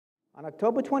On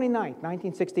October 29th,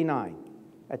 1969,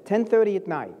 at 10:30 at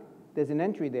night, there's an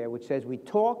entry there which says, we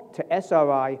talk to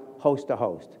SRI host to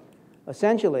host.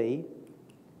 Essentially,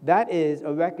 that is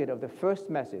a record of the first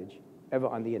message ever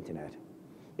on the internet.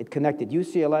 It connected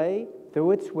UCLA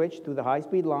through its switch, through the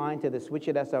high-speed line, to the switch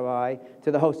at SRI,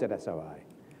 to the host at SRI.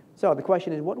 So the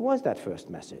question is, what was that first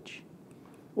message?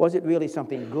 Was it really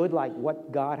something good like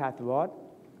what God hath wrought,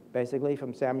 basically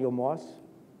from Samuel Morse,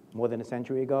 more than a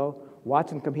century ago?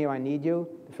 Watson, come here, I need you,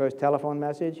 the first telephone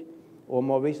message. Or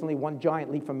more recently, one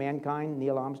giant leap for mankind,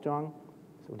 Neil Armstrong,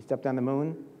 so he stepped on the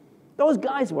moon. Those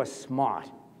guys were smart.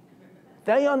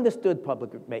 They understood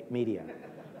public media.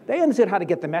 They understood how to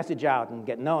get the message out and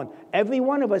get known. Every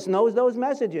one of us knows those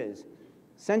messages.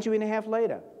 Century and a half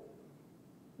later,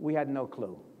 we had no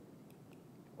clue.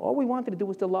 All we wanted to do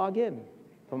was to log in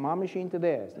from our machine to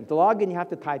theirs. And to log in, you have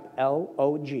to type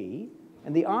LOG,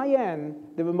 and the IN,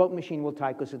 the remote machine will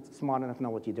type because it's smart enough to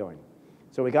know what you're doing.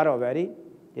 So we got it already.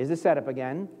 Here's the setup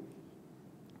again.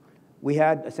 We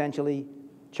had essentially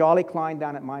Charlie Klein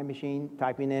down at my machine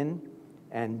typing in,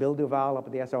 and Bill Duval up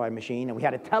at the SRI machine, and we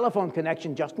had a telephone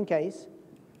connection just in case.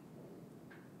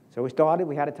 So we started,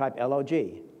 we had to type LOG.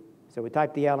 So we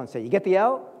typed the L and say, you get the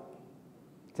L?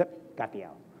 Except, got the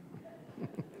L.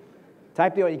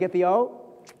 Type the O, you get the O?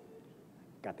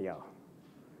 Got the O.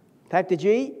 Type the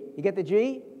G, you get the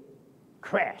G?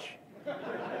 Crash.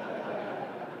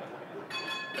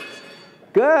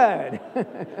 Good.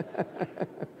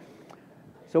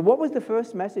 So what was the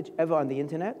first message ever on the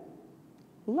internet?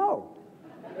 Lo.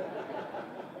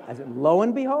 As in, lo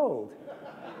and behold.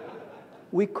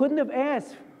 We couldn't have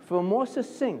asked for a more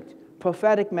succinct,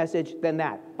 prophetic message than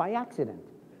that, by accident.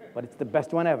 But it's the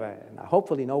best one ever, and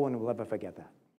hopefully no one will ever forget that.